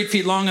 6 or 8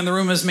 feet long and the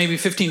room is maybe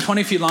 15,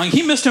 20 feet long,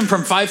 he missed him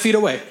from 5 feet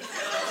away.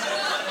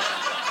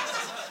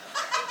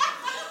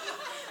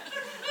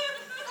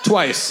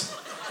 Twice.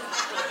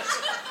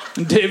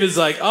 And David's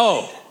like,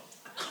 oh.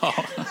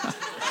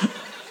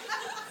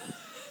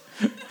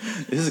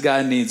 This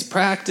guy needs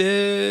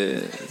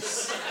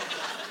practice.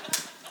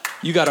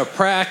 You got to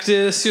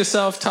practice your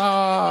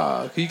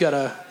self-talk. You got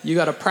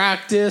to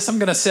practice. I'm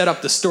going to set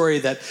up the story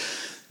that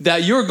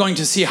you're going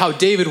to see how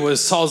David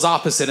was Saul's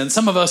opposite. And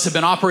some of us have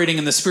been operating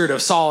in the spirit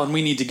of Saul, and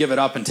we need to give it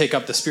up and take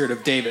up the spirit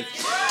of David.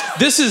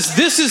 This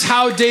is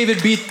how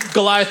David beat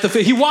Goliath.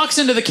 He walks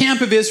into the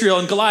camp of Israel,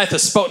 and Goliath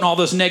is spouting all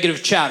this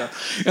negative chatter.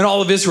 And all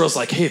of Israel's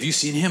like, hey, have you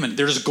seen him? And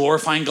they're just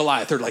glorifying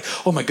Goliath. They're like,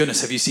 oh my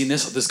goodness, have you seen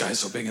this? Oh, this guy's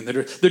so big. And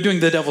they're doing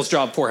the devil's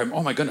job for him.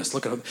 Oh my goodness,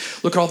 look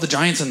at all the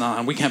giants in the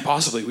land. We can't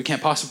possibly.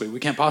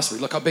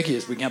 Look how big he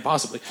is. We can't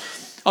possibly.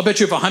 I'll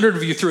bet you if 100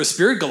 of you threw a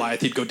spear at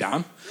Goliath, he'd go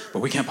down. But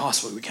we can't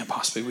possibly.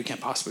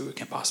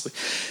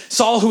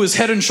 Saul, who is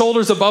head and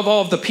shoulders above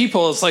all of the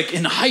people, is like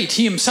in height.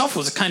 He himself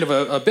was kind of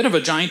a bit of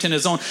a giant in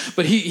his own,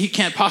 but he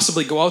can't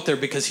possibly go out there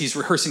because he's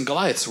rehearsing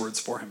Goliath's words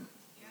for him.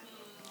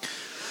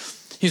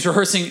 He's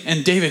rehearsing,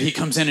 and David, he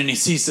comes in and he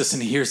sees this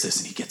and he hears this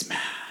and he gets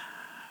mad.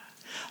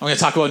 I'm going to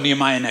talk about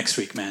Nehemiah next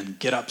week, man.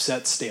 Get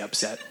upset, stay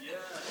upset.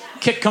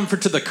 kick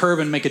comfort to the curb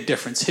and make a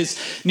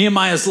difference.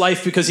 Nehemiah's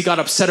life, because he got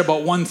upset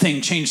about one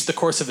thing, changed the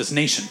course of his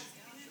nation.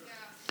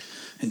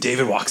 And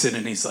David walks in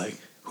and he's like,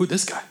 who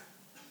this guy?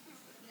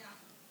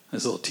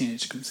 This little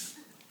teenager comes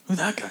in. Who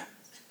that guy?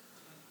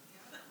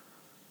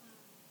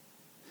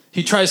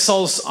 He tries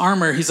Saul's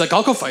armor. He's like,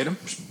 I'll go fight him.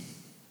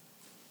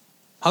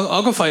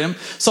 I'll go fight him.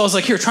 Saul's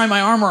like, here, try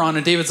my armor on.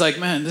 And David's like,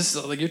 man, this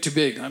is like, you're too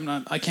big.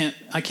 I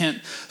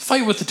can't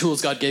fight with the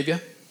tools God gave you.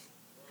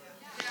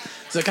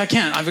 He's like, I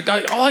can't.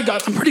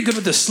 I'm pretty good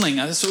with this sling.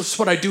 This is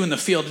what I do in the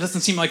field. It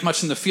doesn't seem like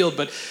much in the field,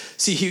 but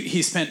see,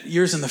 he spent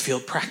years in the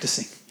field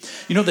practicing.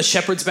 You know, the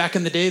shepherds back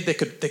in the day, they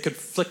could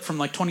flick from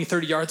like 20,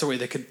 30 yards away.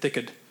 They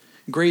could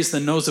graze the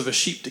nose of a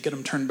sheep to get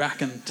them turned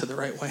back into the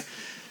right way.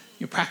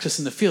 You practice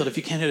in the field. If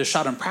you can't hit a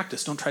shot in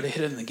practice, don't try to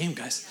hit it in the game,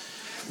 guys.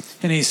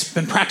 And he's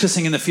been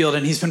practicing in the field,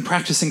 and he's been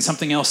practicing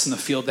something else in the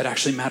field that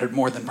actually mattered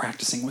more than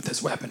practicing with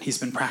his weapon. He's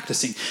been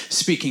practicing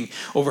speaking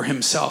over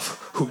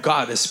himself, who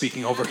God is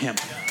speaking over him.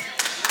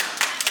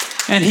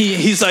 And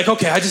he's like,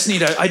 okay, I just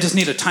need a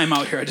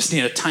timeout here. I just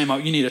need a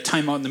timeout. You need a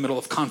timeout in the middle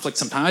of conflict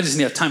sometime. I just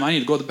need a timeout. I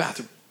need to go to the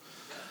bathroom.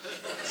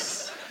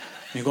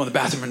 And you go in the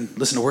bathroom and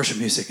listen to worship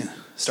music and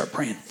start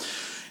praying.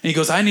 And he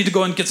goes, I need to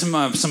go and get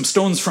some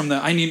stones from the.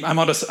 I'm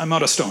out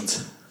of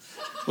stones.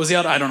 Was he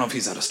out? I don't know if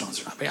he's out of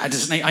stones or not. But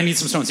I need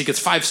some stones. He gets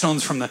 5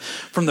 stones from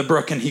the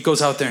brook, and he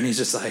goes out there and he's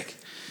just like,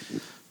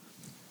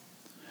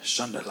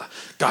 Shandala,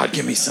 God,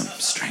 give me some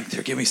strength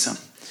here. Give me some.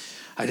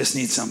 I just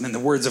need some. And the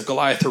words of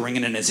Goliath are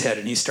ringing in his head,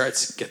 and he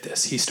starts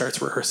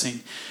rehearsing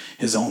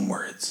his own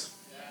words.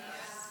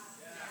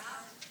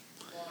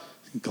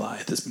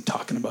 Goliath has been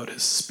talking about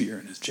his spear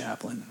and his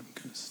javelin.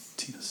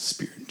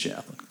 Spear and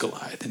javelin,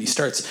 Goliath. And he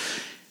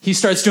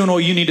starts doing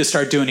what you need to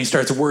start doing. He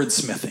starts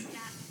wordsmithing.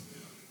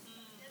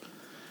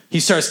 He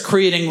starts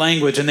creating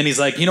language, and then he's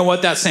like, you know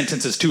what? That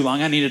sentence is too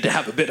long. I needed to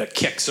have a bit of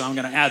kick, so I'm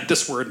going to add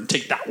this word and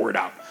take that word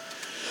out.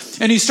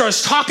 And he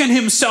starts talking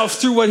himself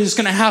through what is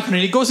going to happen.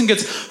 And he goes and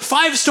gets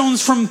 5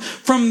 stones from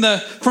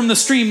the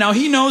stream. Now,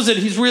 he knows that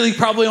he's really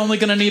probably only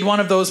going to need one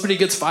of those, but he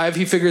gets 5.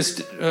 He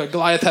figures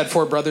Goliath had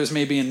 4 brothers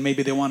maybe, and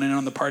maybe they want in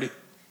on the party.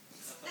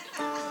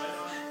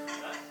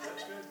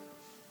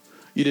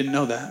 You didn't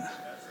know that.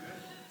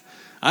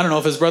 I don't know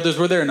if his brothers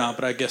were there or not,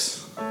 but I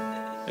guess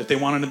if they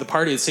wanted to the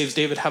party, it saves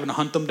David having to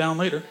hunt them down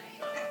later.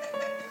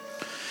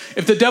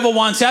 If the devil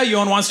wants at you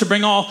and wants to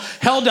bring all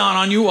hell down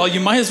on you, well,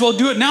 you might as well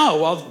do it now.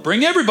 Well,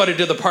 bring everybody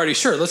to the party.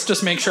 Sure, let's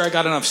just make sure I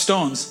got enough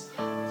stones.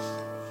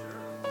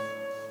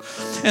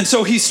 And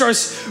so he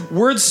starts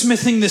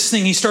wordsmithing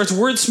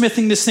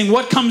this thing.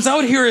 What comes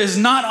out here is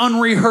not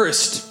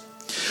unrehearsed.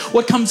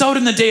 What comes out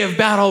in the day of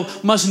battle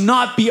must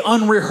not be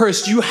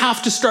unrehearsed. You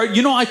have to start.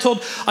 You know, I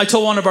told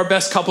one of our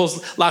best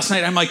couples last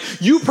night, I'm like,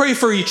 you pray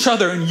for each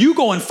other and you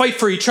go and fight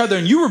for each other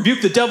and you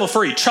rebuke the devil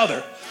for each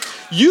other.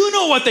 You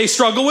know what they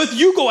struggle with.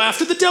 You go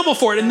after the devil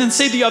for it and then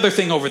say the other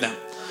thing over them.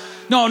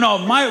 No,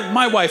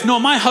 my wife,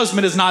 no, my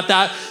husband is not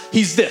that.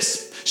 He's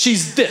this.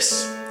 She's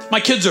this. My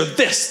kids are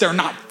this. They're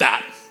not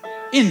that.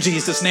 In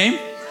Jesus' name.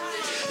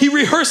 He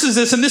rehearses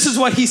this, and this is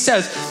what he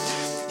says.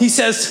 He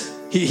says,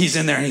 he's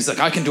in there and he's like,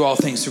 I can do all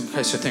things through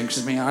Christ who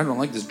strengthens me. I don't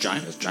like this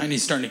giant. This giant,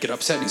 he's starting to get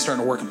upset and he's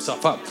starting to work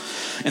himself up.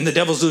 And the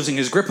devil's losing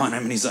his grip on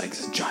him and he's like,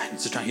 it's a giant.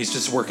 He's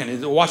just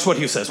working. Watch what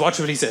he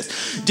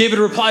says. David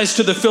replies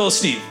to the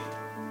Philistine.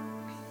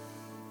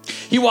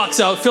 He walks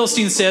out.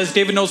 Philistine says,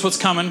 David knows what's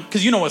coming,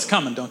 because you know what's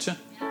coming, don't you?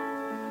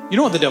 You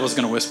know what the devil's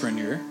going to whisper in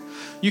your ear.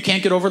 You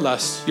can't get over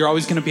lust. You're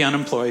always going to be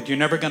unemployed. You're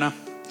never going to.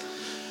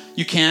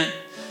 You can't.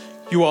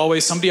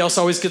 Somebody else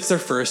always gets there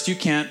first. You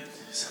can't.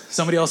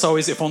 Somebody else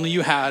always, if only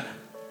you had.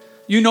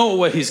 You know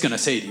what he's going to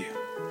say to you.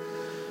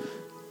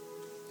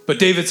 But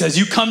David says,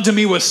 you come to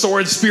me with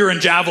sword, spear, and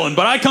javelin,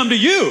 but I come to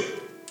you.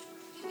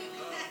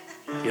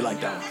 You like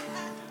that one?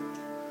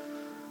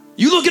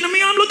 You looking at me,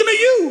 I'm looking at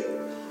you.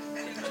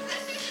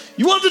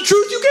 You want the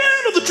truth? You can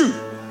handle the truth.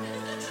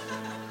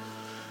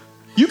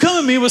 You come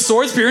at me with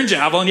sword, spear, and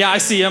javelin. Yeah, I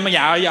see him.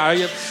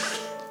 Yeah.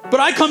 But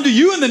I come to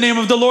you in the name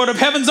of the Lord of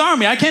Heaven's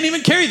army. I can't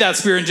even carry that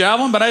spear and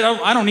javelin, but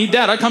I don't need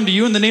that. I come to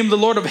you in the name of the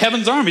Lord of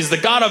Heaven's armies, the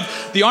God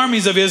of the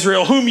armies of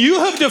Israel, whom you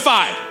have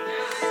defied.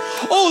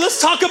 Oh,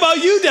 let's talk about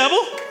you, devil.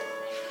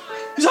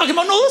 You're talking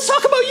about, no, let's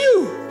talk about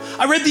you.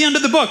 I read the end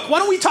of the book. Why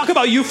don't we talk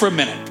about you for a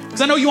minute?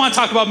 Because I know you want to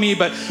talk about me,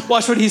 but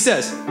watch what he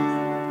says.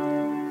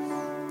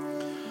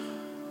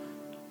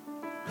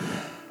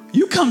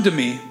 You come to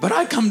me, but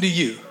I come to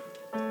you.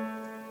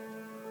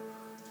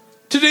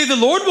 Today the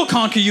Lord will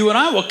conquer you and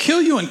I will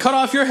kill you and cut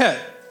off your head.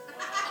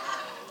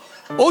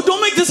 Oh,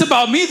 don't make this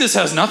about me. This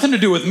has nothing to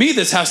do with me.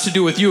 This has to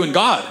do with you and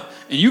God.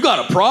 And you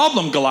got a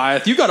problem,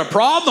 Goliath. You got a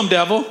problem,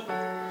 devil.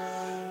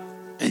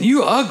 And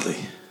you ugly.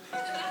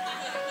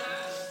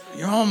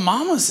 Your own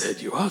mama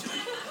said you ugly.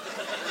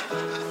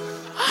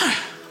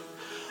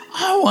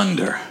 I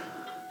wonder,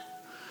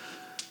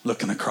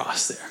 looking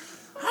across there,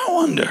 I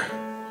wonder.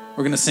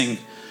 We're going to sing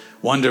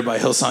Wonder by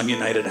Hillsong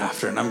United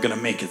after, and I'm going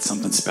to make it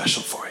something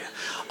special for you.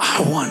 I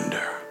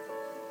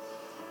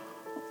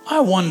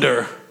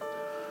wonder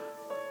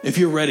if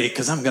you're ready,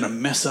 because I'm going to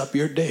mess up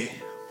your day,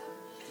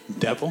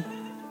 devil.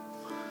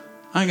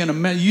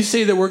 You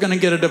say that we're going to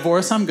get a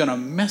divorce, I'm going to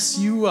mess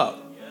you up.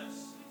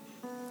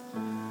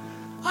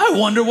 I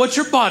wonder what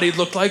your body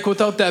looked like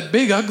without that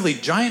big, ugly,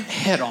 giant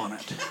head on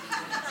it.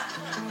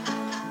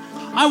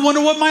 I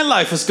wonder what my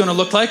life is going to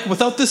look like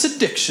without this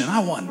addiction. I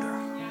wonder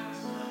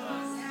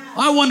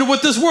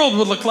what this world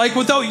would look like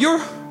without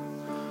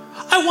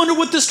I wonder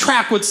what this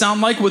track would sound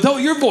like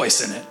without your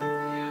voice in it.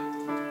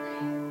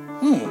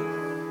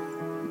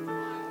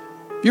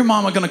 Your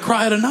mama going to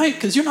cry tonight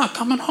because you're not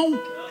coming home,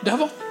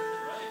 devil.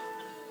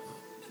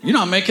 You're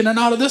not making it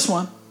out of this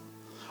one.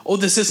 Oh,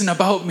 this isn't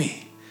about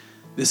me.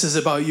 This is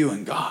about you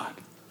and God.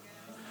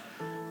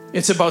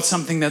 It's about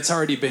something that's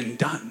already been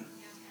done.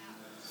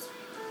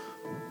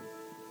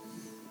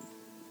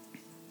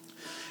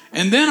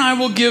 And then I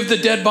will give the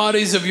dead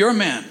bodies of your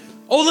men.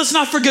 Oh, let's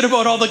not forget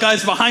about all the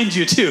guys behind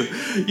you too.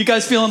 You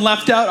guys feeling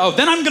left out? Oh,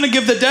 then I'm going to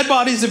give the dead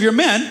bodies of your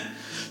men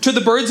to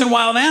the birds and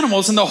wild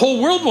animals, and the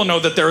whole world will know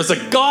that there is a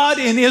God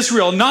in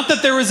Israel. Not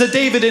that there is a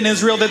David in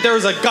Israel, that there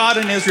is a God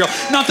in Israel.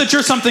 Not that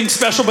you're something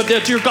special, but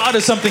that your God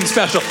is something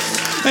special.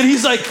 And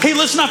he's like, hey,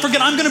 let's not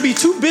forget, I'm going to be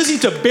too busy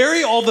to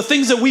bury all the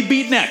things that we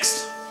beat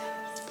next.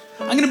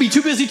 I'm going to be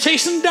too busy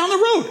chasing down the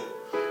road.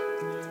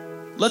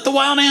 Let the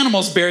wild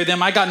animals bury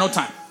them. I got no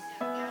time.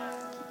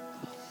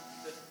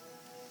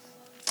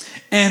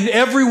 And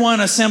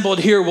everyone assembled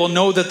here will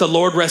know that the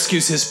Lord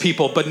rescues his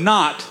people, but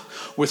not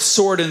with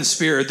sword and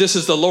spear. This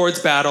is the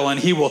Lord's battle, and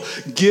he will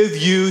give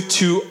you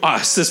to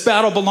us. This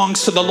battle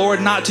belongs to the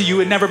Lord, not to you.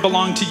 It never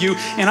belonged to you,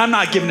 and I'm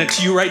not giving it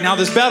to you right now.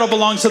 This battle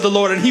belongs to the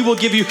Lord, and he will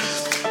give you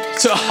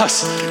to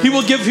us. He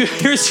will give you,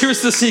 here's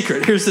the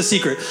secret. Here's the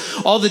secret.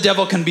 All the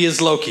devil can be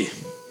is Loki.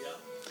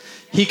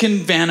 He can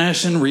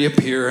vanish and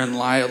reappear and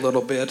lie a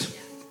little bit.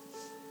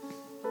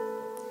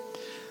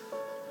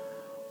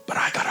 But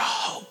I got a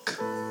Hulk.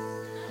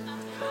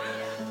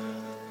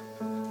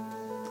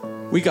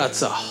 We got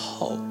the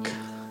Hulk,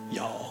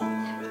 y'all.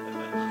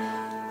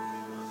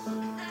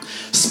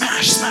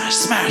 Smash, smash,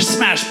 smash,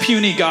 smash,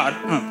 puny God.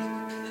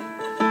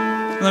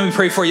 Let me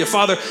pray for you.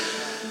 Father,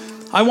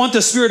 I want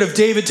the spirit of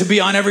David to be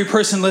on every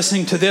person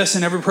listening to this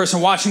and every person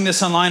watching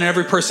this online and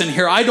every person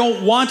here. I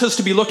don't want us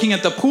to be looking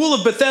at the pool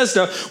of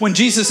Bethesda when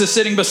Jesus is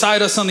sitting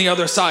beside us on the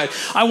other side.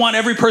 I want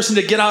every person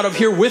to get out of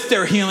here with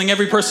their healing,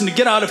 every person to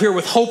get out of here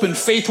with hope and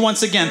faith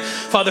once again.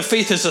 Father,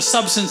 faith is the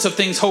substance of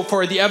things hoped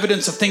for, the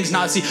evidence of things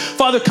not seen.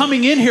 Father,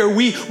 coming in here,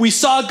 we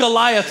saw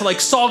Goliath like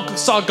Saul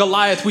saw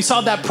Goliath. We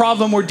saw that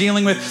problem we're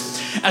dealing with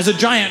as a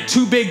giant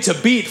too big to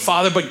beat,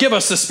 Father, but give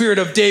us the spirit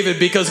of David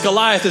because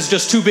Goliath is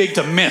just too big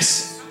to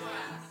miss.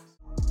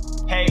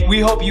 Hey, we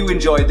hope you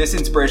enjoyed this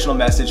inspirational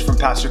message from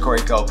Pastor Corey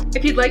Cope.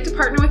 If you'd like to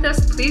partner with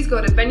us, please go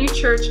to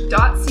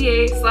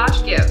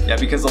venuechurch.ca/give. Yeah,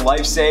 because a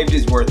life saved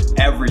is worth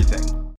everything.